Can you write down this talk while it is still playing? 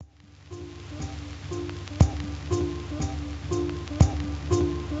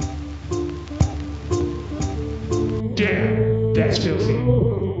Damn, that's filthy.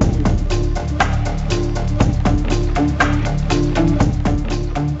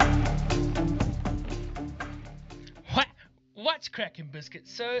 What? What's cracking, biscuit?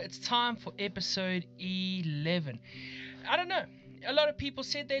 So it's time for episode 11. I don't know. A lot of people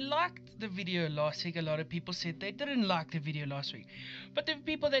said they liked the video last week. A lot of people said they didn't like the video last week. But the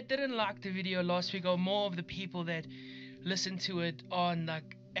people that didn't like the video last week are more of the people that listened to it on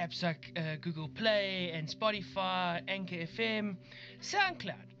like apps like Google Play and Spotify, Anchor FM,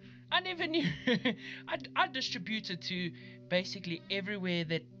 SoundCloud. I never knew. I distributed to basically everywhere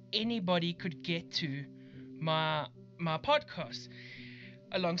that anybody could get to my my podcast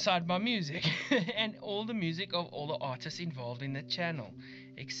alongside my music and all the music of all the artists involved in the channel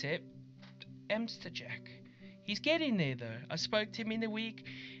except Amsterjack. He's getting there though. I spoke to him in the week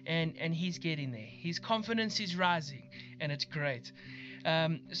and he's getting there. His confidence is rising and it's great.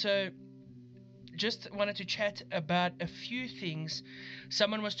 So just wanted to chat about a few things.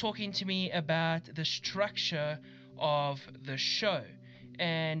 Someone was talking to me about the structure of the show,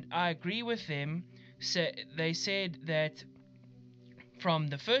 and I agree with them. So they said that from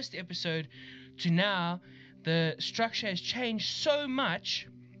the first episode to now, the structure has changed so much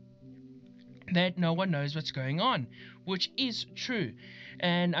that no one knows what's going on, which is true.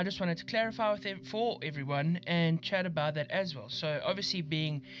 And I just wanted to clarify with them for everyone and chat about that as well. So, obviously,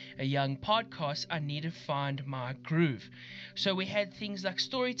 being a young podcast, I need to find my groove. So, we had things like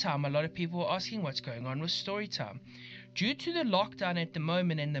story time. A lot of people were asking what's going on with story time. Due to the lockdown at the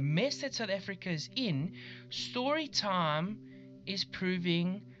moment and the mess that South Africa is in, story time is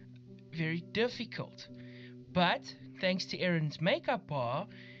proving very difficult. But thanks to Erin's makeup bar,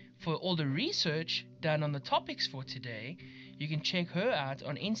 for all the research done on the topics for today, you can check her out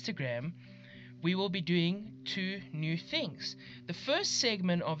on Instagram. We will be doing two new things. The first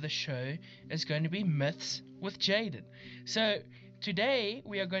segment of the show is going to be myths with Jaden. So today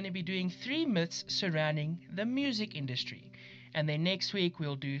we are going to be doing 3 myths surrounding the music industry. And then next week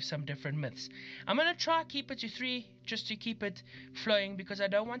we'll do some different myths. I'm going to try keep it to 3 just to keep it flowing because I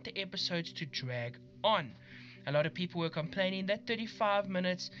don't want the episodes to drag on. A lot of people were complaining that 35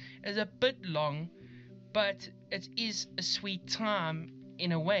 minutes is a bit long, but it is a sweet time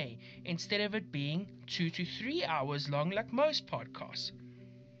in a way, instead of it being 2 to 3 hours long like most podcasts.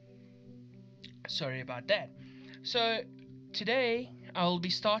 Sorry about that. So, today I'll be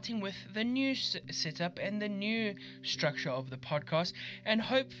starting with the new setup and the new structure of the podcast, and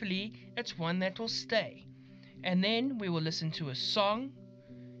hopefully it's one that will stay. And then we will listen to a song,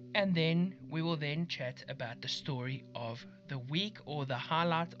 and then we will then chat about the story of the week or the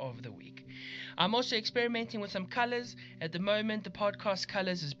highlight of the week. I'm also experimenting with some colors. At the moment, the podcast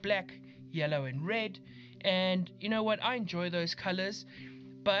colors is black, yellow, and red. And you know what? I enjoy those colors,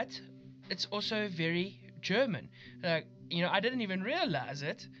 but it's also very German. Like, I didn't even realize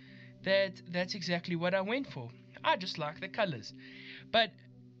it that that's exactly what I went for. I just like the colors. But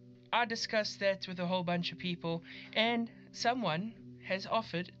I discussed that with a whole bunch of people, and someone has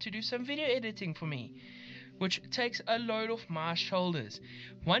offered to do some video editing for me, which takes a load off my shoulders.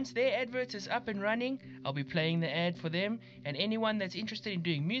 Once their advert is up and running, I'll be playing the ad for them, and anyone that's interested in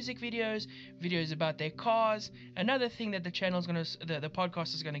doing music videos, videos about their cars, another thing that the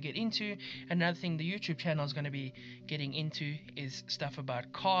podcast is gonna get into, another thing the YouTube channel is gonna be getting into is stuff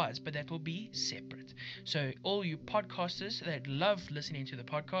about cars, but that will be separate. So all you podcasters that love listening to the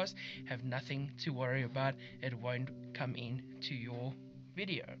podcast have nothing to worry about. It won't come in to your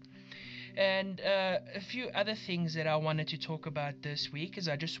video. And a few other things that I wanted to talk about this week is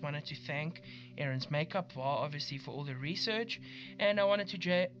I just wanted to thank Erin's Makeup Bar, obviously, for all the research. And I wanted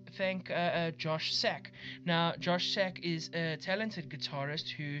to thank Josh Sack. Now, Josh Sack is a talented guitarist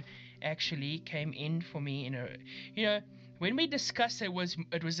who actually came in for me in when we discussed it was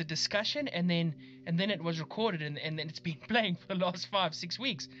a discussion, and then it was recorded, and then it's been playing for the last 5-6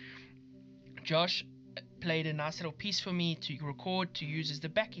 weeks. Josh played a nice little piece for me to record to use as the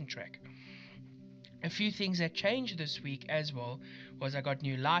backing track. A few things that changed this week as well was I got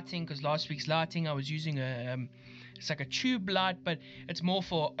new lighting, because last week's lighting I was using it's like a tube light, but it's more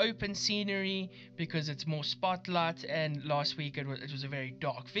for open scenery because it's more spotlight, and last week it was a very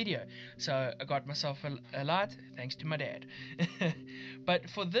dark video, so I got myself a light thanks to my dad. But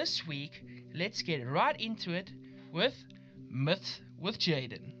for this week, let's get right into it with Myth with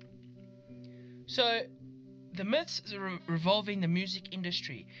Jaden. So the myths revolving the music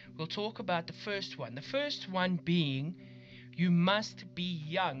industry. We'll talk about the first one. The first one being you must be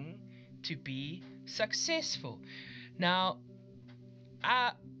young to be successful. Now,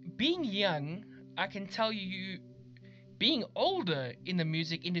 being young, I can tell you being older in the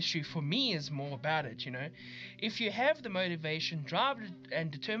music industry for me is more about it, you know. If you have the motivation, drive, and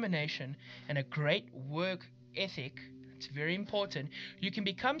determination, and a great work ethic, it's very important, you can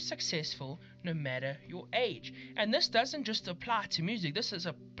become successful no matter your age. And this doesn't just apply to music, this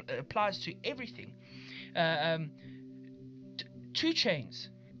applies to everything. Uh, um, 2 Chainz.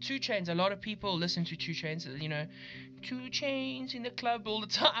 2 Chainz, a lot of people listen to 2 Chainz, you know, 2 Chainz in the club all the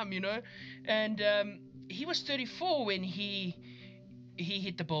time, you know. And he was 34 when he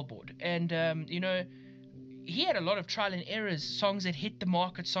hit the Billboard. And, you know, he had a lot of trial and errors, songs that hit the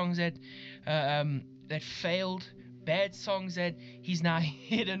market, songs that failed, bad songs that he's now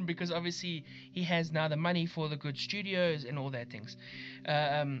hidden because obviously he has now the money for the good studios and all that things.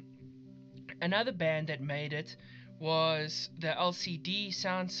 Um, Another band that made it was the LCD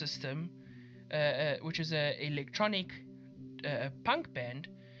Sound System, which is a electronic punk band,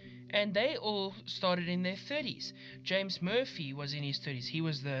 and they all started in their 30s. James Murphy was in his 30s. He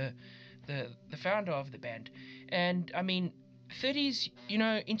was the founder of the band. And I mean, 30s, you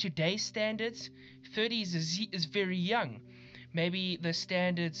know, in today's standards, 30s is very young. Maybe the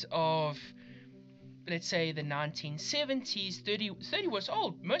standards of, let's say, the 1970s, 30 was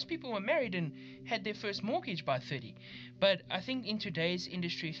old. Most people were married and had their first mortgage by 30. But I think in today's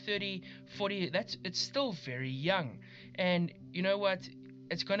industry, 30, 40, it's still very young. And you know what?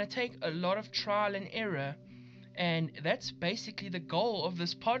 It's going to take a lot of trial and error. And that's basically the goal of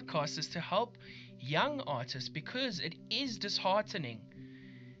this podcast, is to help young artists, because it is disheartening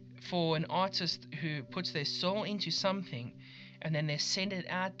for an artist who puts their soul into something and then they send it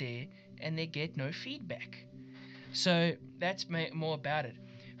out there and they get no feedback. So that's more about it.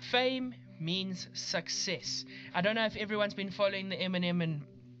 Fame means success. I don't know if everyone's been following the Eminem and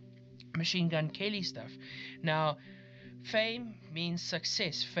Machine Gun Kelly stuff. Now, fame means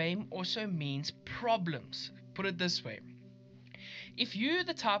success. Fame also means problems. Put it this way. If you're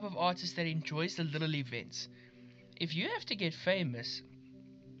the type of artist that enjoys the little events, if you have to get famous,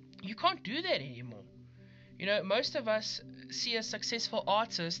 you can't do that anymore. You know, most of us see a successful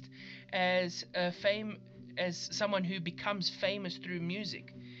artist as as someone who becomes famous through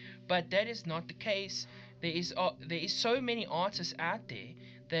music, but that is not the case. There is so many artists out there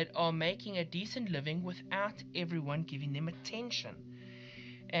that are making a decent living without everyone giving them attention.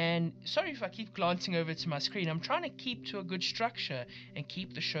 And sorry if I keep glancing over to my screen. I'm trying to keep to a good structure and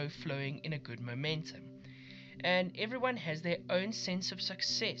keep the show flowing in a good momentum. And everyone has their own sense of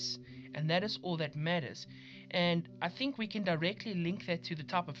success, and that is all that matters. And I think we can directly link that to the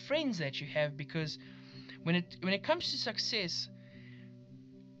type of friends that you have, because when it comes to success,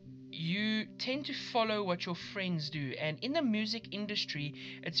 you tend to follow what your friends do. And in the music industry,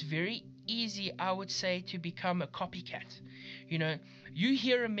 it's very easy, I would say, to become a copycat. You know, you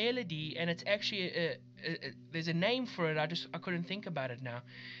hear a melody and it's actually there's a name for it. I couldn't think about it now.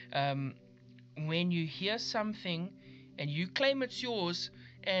 When you hear something and you claim it's yours,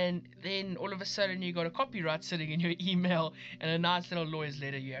 and then all of a sudden you got a copyright sitting in your email and a nice little lawyer's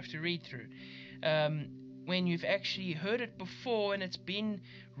letter you have to read through. When you've actually heard it before and it's been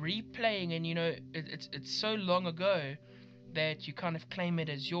replaying, and you know it's so long ago that you kind of claim it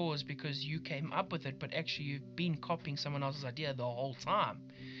as yours because you came up with it, but actually you've been copying someone else's idea the whole time.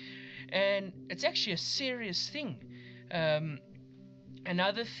 And it's actually a serious thing.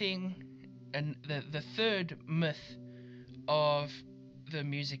 Another thing, and the third myth of the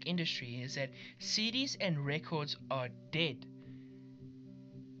music industry, is that CDs and records are dead.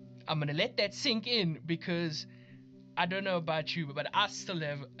 I'm gonna let that sink in, because I don't know about you, but I still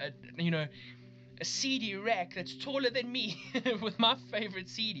have a CD rack that's taller than me with my favorite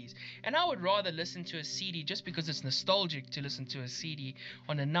CDs. And I would rather listen to a CD just because it's nostalgic to listen to a CD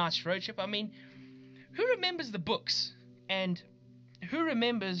on a nice road trip. I mean, who remembers the books? And who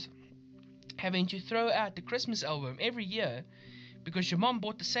remembers having to throw out the Christmas album every year because your mom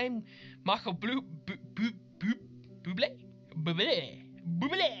bought the same Michael Bublé?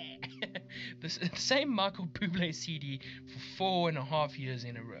 The same Michael Bublé CD for 4.5 years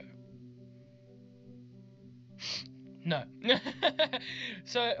in a row. No.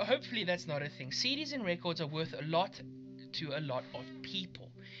 So hopefully that's not a thing. CDs and records are worth a lot to a lot of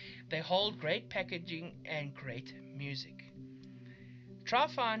people. They hold great packaging and great music. Try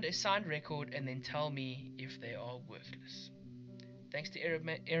find a signed record and then tell me if they are worthless. Thanks to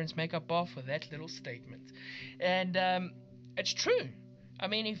Aaron's Makeup Bar for that little statement. And it's true. I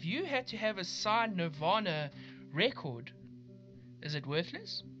mean, if you had to have a signed Nirvana record, is it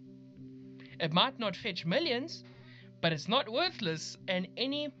worthless? It might not fetch millions, but it's not worthless, and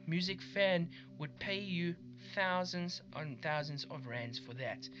any music fan would pay you thousands on thousands of rands for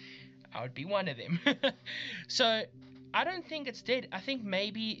that. I would be one of them. So I don't think it's dead. I think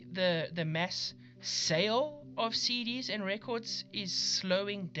maybe the mass sale of CDs and records is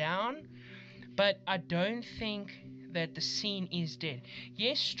slowing down, but I don't think that the scene is dead.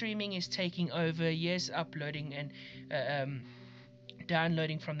 Yes, streaming is taking over. Yes, uploading and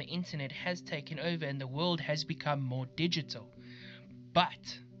downloading from the internet has taken over, and the world has become more digital.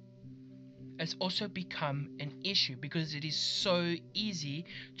 But it's also become an issue because it is so easy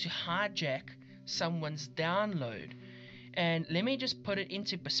to hijack someone's download. And let me just put it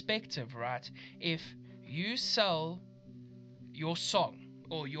into perspective, right? If you sell your song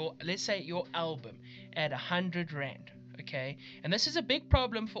or your, let's say, your album at 100 rand, okay, and this is a big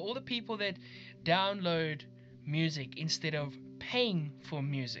problem for all the people that download music instead of paying for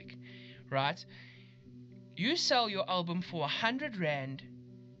music, right? You sell your album for 100 rand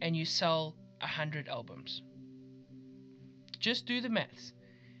and you sell 100 albums. Just do the maths.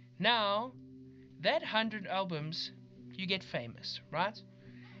 Now that 100 albums, you get famous, right?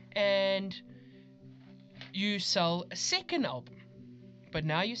 And you sell a second album, but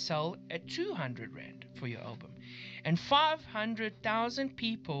now you sell at 200 rand for your album, and 500,000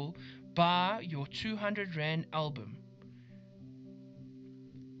 people buy your 200 rand album,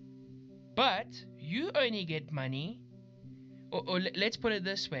 but you only get money, or let's put it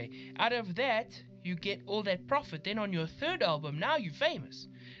this way, out of that you get all that profit. Then on your third album, now you're famous.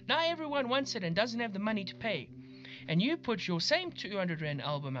 Now everyone wants it and doesn't have the money to pay, and you put your same 200 rand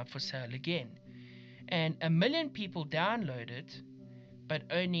album up for sale again, and 1 million people download it, but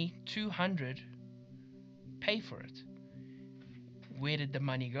only 200 pay for it. Where did the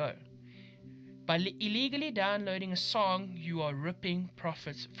money go? By illegally downloading a song, you are ripping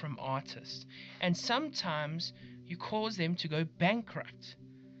profits from artists, and sometimes you cause them to go bankrupt,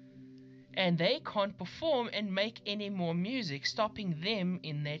 and they can't perform and make any more music, stopping them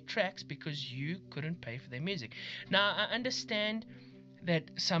in their tracks because you couldn't pay for their music. Now, I understand that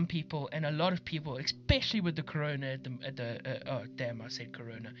some people, and a lot of people, especially with the corona oh damn, I said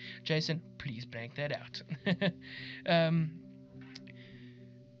corona. Jason, please blank that out.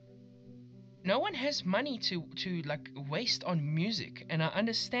 No one has money to like waste on music, and I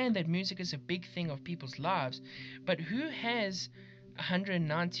understand that music is a big thing of people's lives, but who has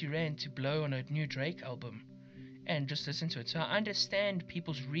 190 rand to blow on a new Drake album and just listen to it? So I understand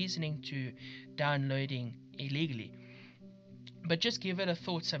people's reasoning to downloading illegally, but just give it a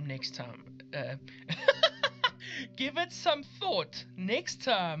thought some next time. Give it some thought next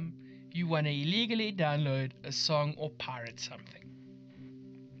time you want to illegally download a song or pirate something,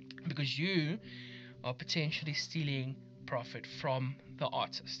 because you are potentially stealing profit from the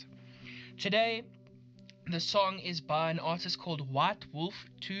artist. Today, the song is by an artist called White Wolf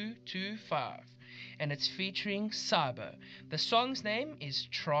 225, and it's featuring Cyber. The song's name is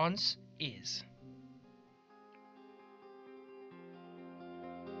Trance Is.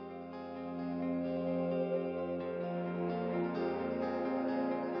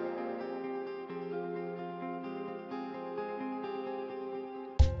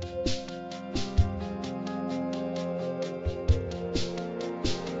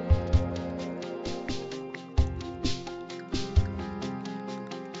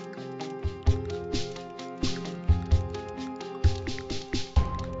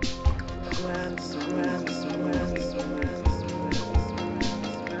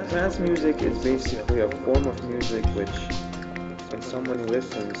 Trance music is basically a form of music which, when someone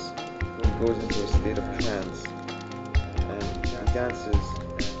listens, he goes into a state of trance and he dances.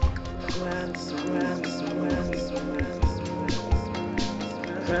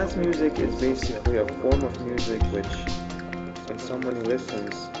 Trance music is basically a form of music which, when someone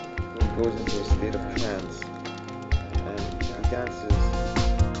listens, he goes into a state of trance and he dances.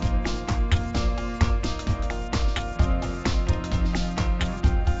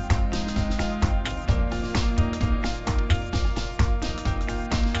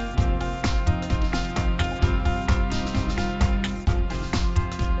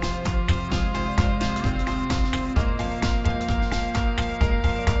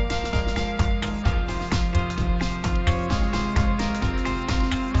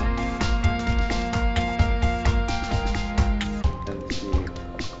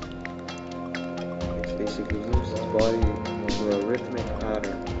 Basically moves his body to a rhythmic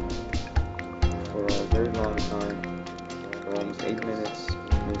pattern for a very long time, for almost 8 minutes,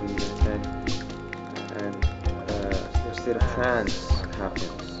 maybe even 10, and a state of trance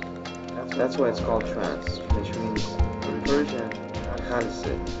happens. That's why it's called trance, which means in Persian, halse.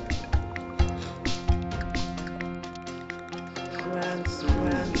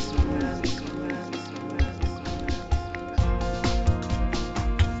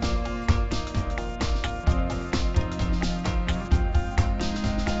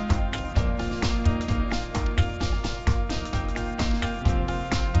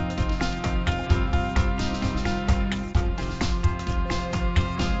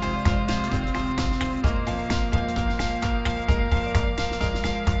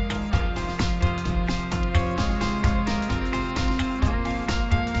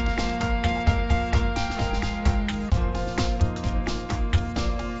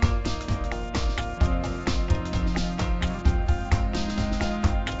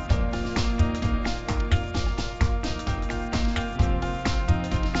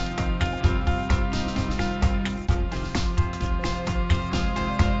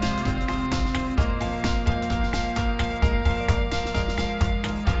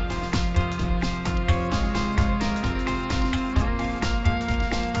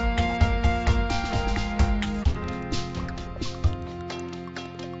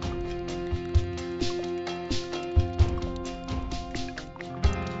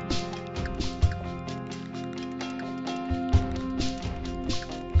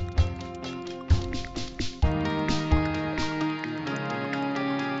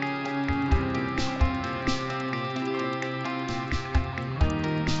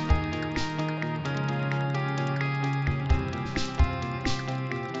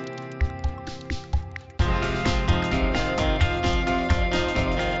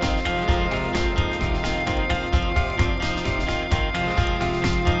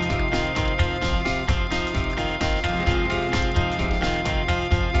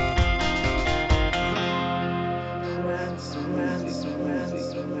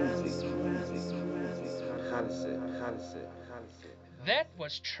 That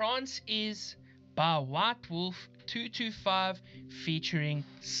was Trance Is by White Wolf 225 featuring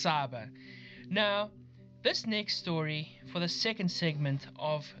Saba. Now, this next story for the second segment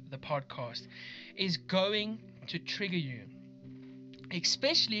of the podcast is going to trigger you,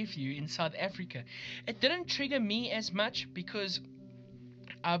 especially if you're in South Africa. It didn't trigger me as much because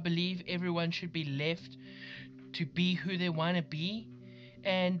I believe everyone should be left to be who they want to be.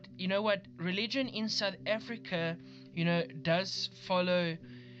 And you know what? Religion in South Africa, does follow.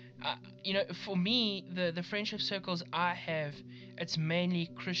 For me, the friendship circles I have, it's mainly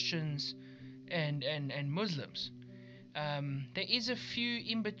Christians and Muslims. There is a few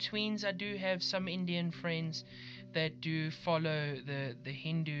in betweens. I do have some Indian friends that do follow the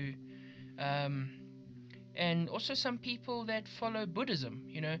Hindu, and also some people that follow Buddhism.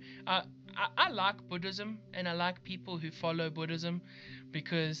 I like Buddhism, and I like people who follow Buddhism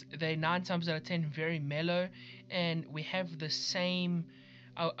because they 9 times out of 10 very mellow, and we have the same.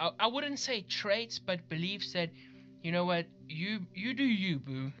 I wouldn't say traits, but beliefs that, you know what, you do you,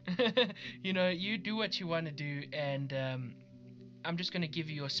 boo. You do what you want to do, and I'm just gonna give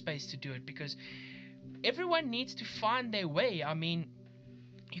you your space to do it because everyone needs to find their way. I mean,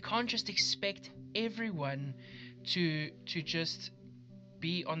 you can't just expect everyone to just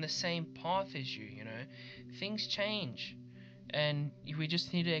be on the same path as you. Things change, and we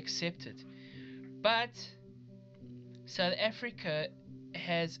just need to accept it. But South Africa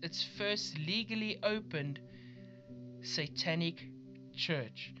has its first legally opened satanic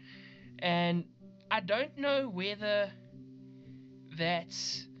church, and I don't know whether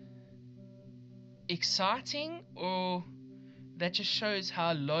that's exciting or that just shows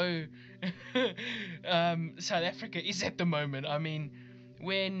how low South Africa is at the moment. I mean,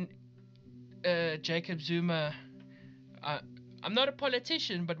 when Jacob Zuma, I'm not a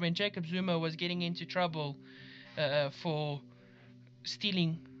politician, but when Jacob Zuma was getting into trouble for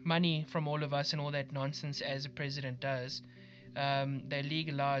stealing money from all of us and all that nonsense as a president does, they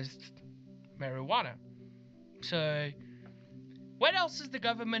legalized marijuana. So what else is the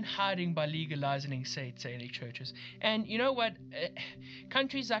government hiding by legalizing satanic churches? And you know what?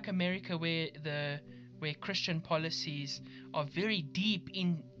 Countries like America, where Christian policies are very deep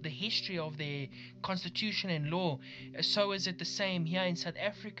in the history of their constitution and law, so is it the same here in South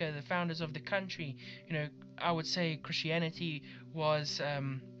Africa. The founders of the country, I would say Christianity was a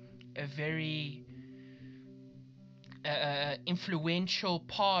very influential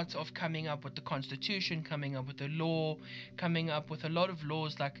part of coming up with the constitution, coming up with the law, coming up with a lot of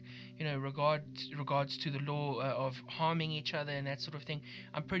laws like regards to the law of harming each other and that sort of thing.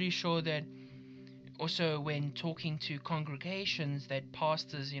 I'm pretty sure that also when talking to congregations, that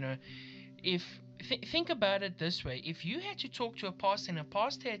pastors, if think about it this way: if you had to talk to a pastor and a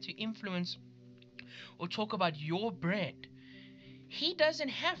pastor had to influence or talk about your brand, he doesn't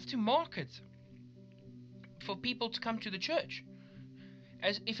have to market for people to come to the church.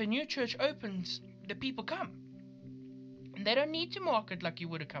 As if a new church opens, the people come. And they don't need to market like you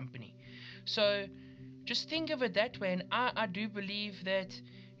would a company. So just think of it that way. And I do believe that,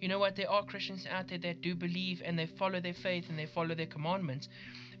 there are Christians out there that do believe and they follow their faith and they follow their commandments.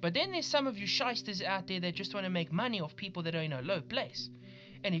 But then there's some of you shysters out there that just want to make money off people that are in a low place.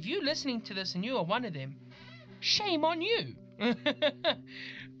 And if you're listening to this and you are one of them, shame on you.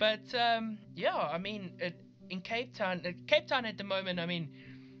 But I mean, in Cape Town at the moment, I mean,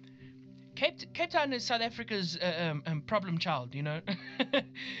 Cape Town is South Africa's problem child. When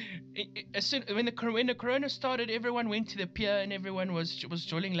the corona started, everyone went to the pier and everyone was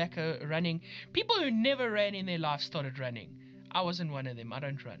jolling lekker running. People who never ran in their life started running. I wasn't one of them. I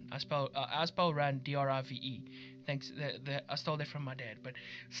don't run. I spell run DRIVE. Thanks. I stole that from my dad. But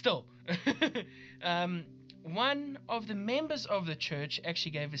still, one of the members of the church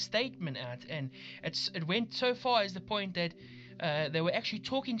actually gave a statement out, and it went so far as the point that they were actually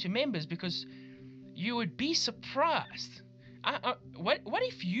talking to members, because you would be surprised. What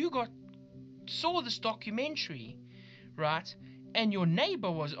if you saw this documentary, right, and your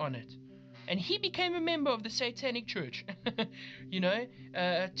neighbor was on it, and he became a member of the Satanic Church?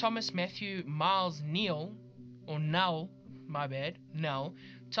 Thomas Matthew Miles Neal, or Null, my bad, Null.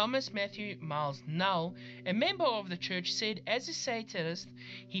 Thomas Matthew Miles Null, a member of the church, said as a Satanist,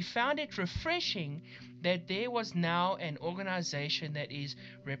 he found it refreshing that there was now an organization that is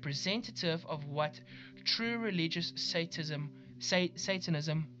representative of what true religious Satanism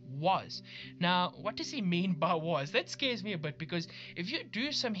was. Now, what does he mean by was? That scares me a bit, because if you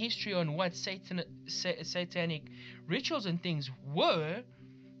do some history on what satanic rituals and things were,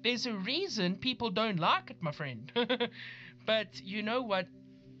 there's a reason people don't like it, my friend. But you know what?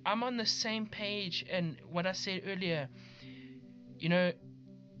 I'm on the same page, and what I said earlier, you know,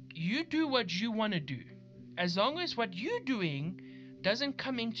 you do what you want to do. As long as what you're doing doesn't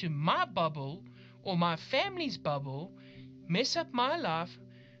come into my bubble or my family's bubble, mess up my life,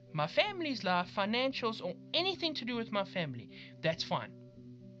 my family's life, financials, or anything to do with my family, that's fine.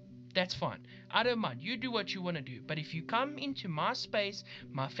 That's fine. I don't mind. You do what you want to do. But if you come into my space,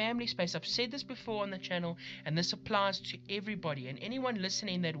 my family space, I've said this before on the channel, and this applies to everybody and anyone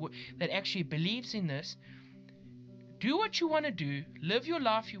listening that actually believes in this. Do what you want to do. Live your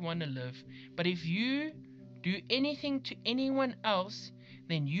life you want to live. But if you do anything to anyone else,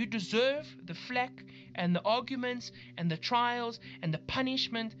 then you deserve the flack and the arguments and the trials and the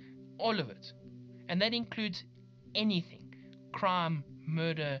punishment, all of it. And that includes anything: crime,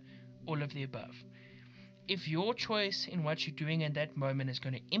 murder, all of the above. If your choice in what you're doing in that moment is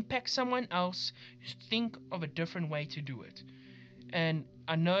going to impact someone else, think of a different way to do it. And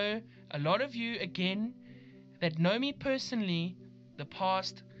I know a lot of you, again, that know me personally, the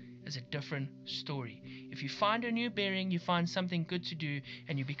past is a different story. If you find a new bearing, you find something good to do,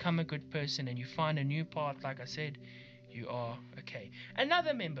 and you become a good person, and you find a new path, like I said, you are okay.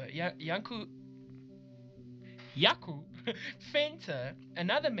 Another member, Yaku Fenter,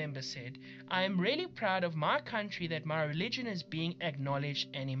 another member, said, I am really proud of my country that my religion is being acknowledged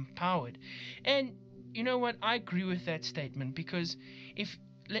and empowered. And you know what? I agree with that statement, because if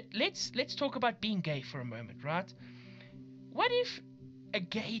let's talk about being gay for a moment, right? What if a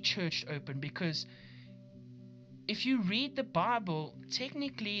gay church opened? Because if you read the Bible,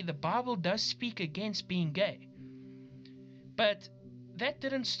 technically the Bible does speak against being gay. But that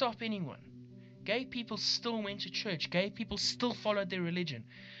didn't stop anyone. Gay people still went to church. Gay people still followed their religion.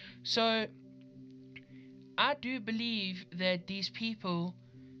 So I do believe that these people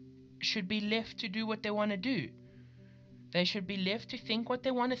should be left to do what they want to do. They should be left to think what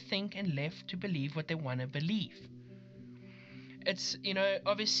they want to think and left to believe what they want to believe. It's,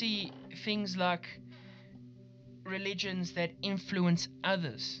 obviously things like religions that influence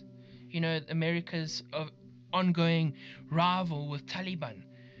others. America's ongoing rival with Taliban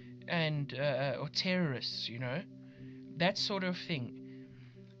and or terrorists, that sort of thing.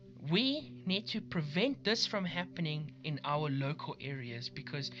 We need to prevent this from happening in our local areas,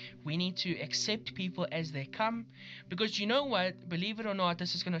 because we need to accept people as they come. Because you know what, believe it or not,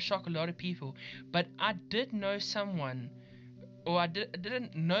 this is going to shock a lot of people, but I did know someone, or I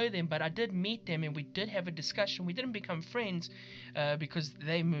didn't know them, but I did meet them, and we did have a discussion. We didn't become friends because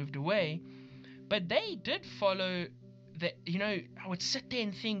they moved away, but they did follow that. I would sit there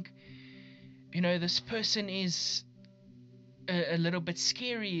and think, this person is a little bit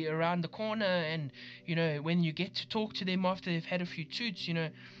scary around the corner, and when you get to talk to them after they've had a few toots,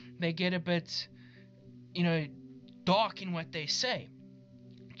 they get a bit dark in what they say.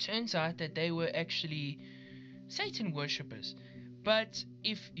 It turns out that they were actually Satan worshippers. But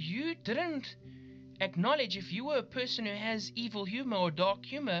if you didn't acknowledge, if you were a person who has evil humor or dark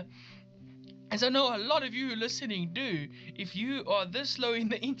humor, as I know a lot of you listening do, if you are this low in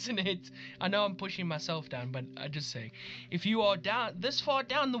the internet, I know I'm pushing myself down, but I'm just saying, if you are down this far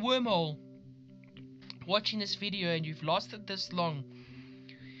down the wormhole watching this video and you've lost it this long,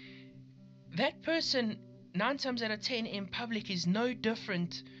 that person 9 times out of 10 in public is no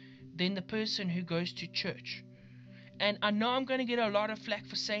different than the person who goes to church. And I know I'm going to get a lot of flack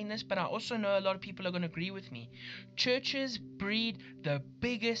for saying this, but I also know a lot of people are going to agree with me. Churches breed the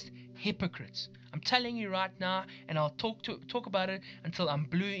biggest hypocrites. I'm telling you right now, and I'll talk about it until I'm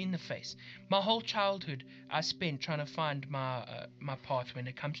blue in the face. My whole childhood I spent trying to find my path when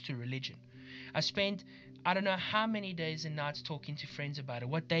it comes to religion. I spent I don't know how many days and nights talking to friends about it,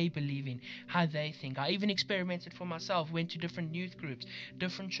 what they believe in, how they think. I even experimented for myself, went to different youth groups,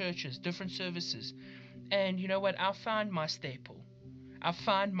 different churches, different services. And you know what? I found my staple. I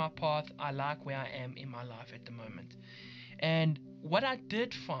found my path. I like where I am in my life at the moment. And what I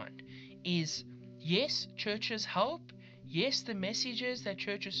did find is, yes, churches help. Yes, the messages that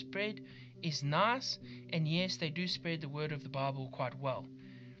churches spread is nice. And yes, they do spread the word of the Bible quite well.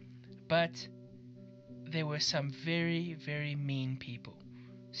 But there were some very, very mean people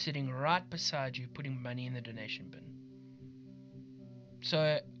sitting right beside you putting money in the donation bin.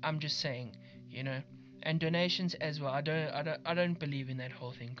 So I'm just saying, and donations as well. I don't believe in that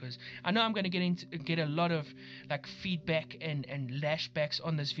whole thing, because I know I'm going to get a lot of like feedback and lashbacks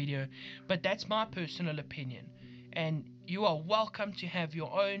on this video, but that's my personal opinion, and you are welcome to have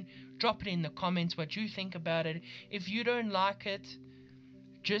your own. Drop it in the comments what you think about it. If you don't like it,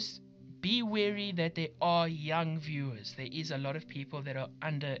 just be wary that there are young viewers. There is a lot of people that are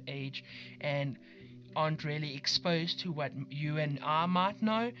underage, and aren't really exposed to what you and I might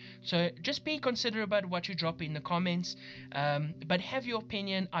know. So just be considerate about what you drop in the comments. But have your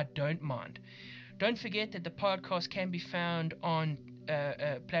opinion, I don't mind. Don't forget that the podcast can be found on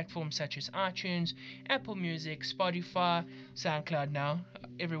platforms such as iTunes, Apple Music, Spotify, SoundCloud now.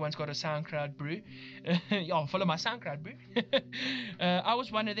 Everyone's got a SoundCloud brew. Y'all follow my SoundCloud brew. I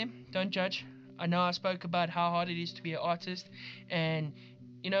was one of them. Don't judge. I know I spoke about how hard it is to be an artist, and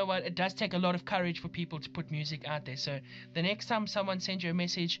you know what? It does take a lot of courage for people to put music out there. So the next time someone sends you a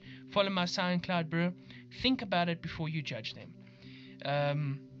message, follow my SoundCloud brew. Think about it before you judge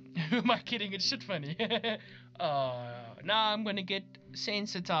them. Who am I kidding? It's shit funny. Now I'm gonna get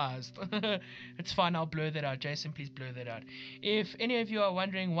sensitized. It's fine, I'll blur that out. Jason, please blur that out. If any of you are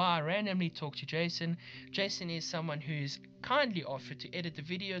wondering why I randomly talk to Jason, Jason is someone who's kindly offered to edit the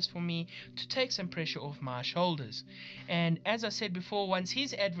videos for me to take some pressure off my shoulders. And as I said before, once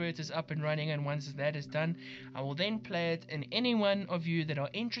his advert is up and running and once that is done, I will then play it, and any one of you that are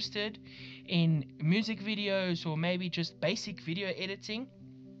interested in music videos or maybe just basic video editing,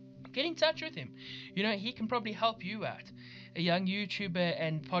 get in touch with him. You know, he can probably help you out. A young YouTuber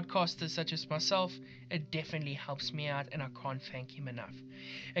and podcaster such as myself, it definitely helps me out, and I can't thank him enough.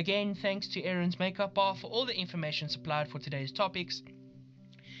 Again, thanks to Aaron's Makeup Bar for all the information supplied for today's topics.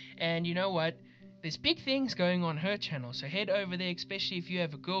 And you know what? There's big things going on her channel, so head over there, especially if you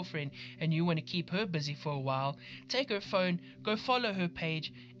have a girlfriend and you want to keep her busy for a while. Take her phone, go follow her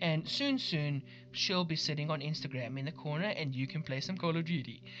page, and soon she'll be sitting on Instagram in the corner and you can play some Call of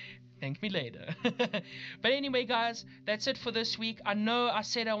Duty. Thank me later. But anyway, guys, that's it for this week. I know I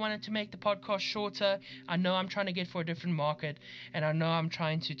said I wanted to make the podcast shorter. I know I'm trying to get for a different market, and I know I'm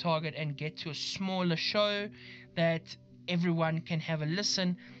trying to target and get to a smaller show that everyone can have a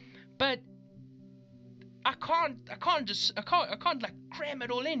listen. But I can't like cram it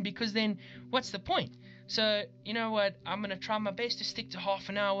all in, because then what's the point? So you know what? I'm gonna try my best to stick to half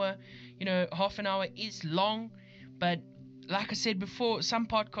an hour. You know, half an hour is long, but like I said before, some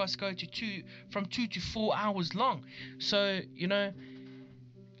podcasts go to from 2 to 4 hours long. So, you know,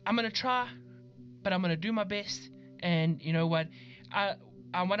 I'm going to try, but I'm going to do my best. And you know what?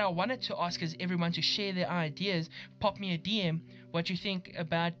 What I wanted to ask is everyone to share their ideas. Pop me a DM what you think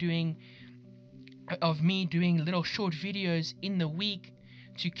about me doing little short videos in the week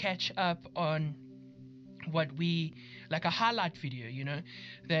to catch up on like a highlight video, you know,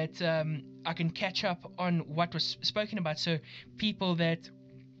 that I can catch up on what was spoken about, so people that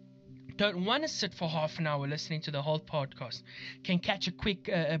don't want to sit for half an hour listening to the whole podcast can catch a quick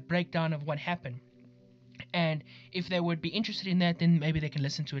breakdown of what happened. And if they would be interested in that, then maybe they can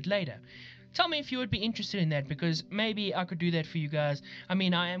listen to it later. Tell me if you would be interested in that, because maybe I could do that for you guys. I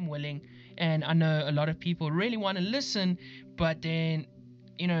mean, I am willing, and I know a lot of people really want to listen, but then,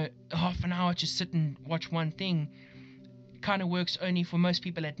 you know, half an hour to sit and watch one thing kind of works only for most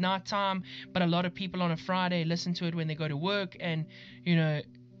people at night time. But a lot of people on a Friday listen to it when they go to work, and you know,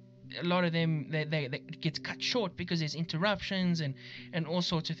 a lot of them they gets cut short because there's interruptions and all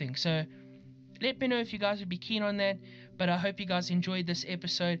sorts of things. So let me know if you guys would be keen on that. But I hope you guys enjoyed this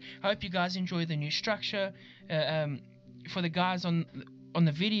episode. I hope you guys enjoy the new structure. For the guys on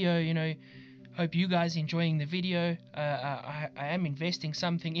the video, you know, hope you guys enjoying the video. I am investing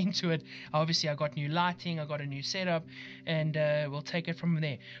something into it. Obviously, I got new lighting, I got a new setup, and we'll take it from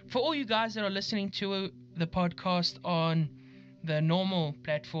there. For all you guys that are listening to the podcast on the normal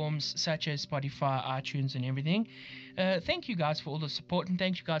platforms such as Spotify, iTunes, and everything, thank you guys for all the support, and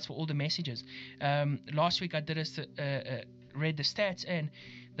thank you guys for all the messages. Last week I did read the stats, and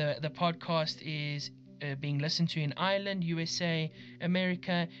the podcast is being listened to in Ireland, USA,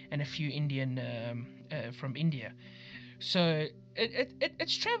 America, and a few Indian from India. So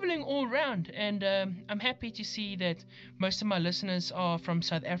it's traveling all around, and I'm happy to see that most of my listeners are from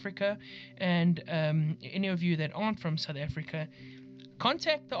South Africa. And any of you that aren't from South Africa,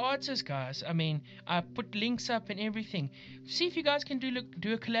 contact the artists, guys. I mean, I put links up and everything. See if you guys can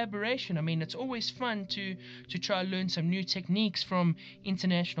do a collaboration. I mean, it's always fun to try to learn some new techniques from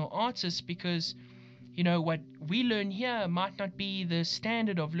international artists, because you know, what we learn here might not be the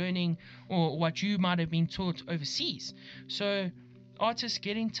standard of learning or what you might have been taught overseas. So, artists,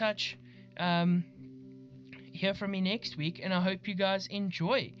 get in touch. Hear from me next week, and I hope you guys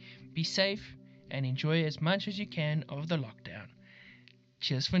enjoy. Be safe and enjoy as much as you can of the lockdown.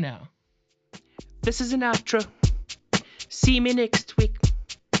 Cheers for now. This is an outro. See me next week.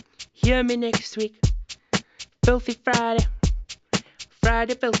 Hear me next week. Filthy Friday.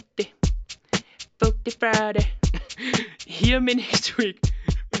 Friday filthy. Filthy Friday. Hear me next week.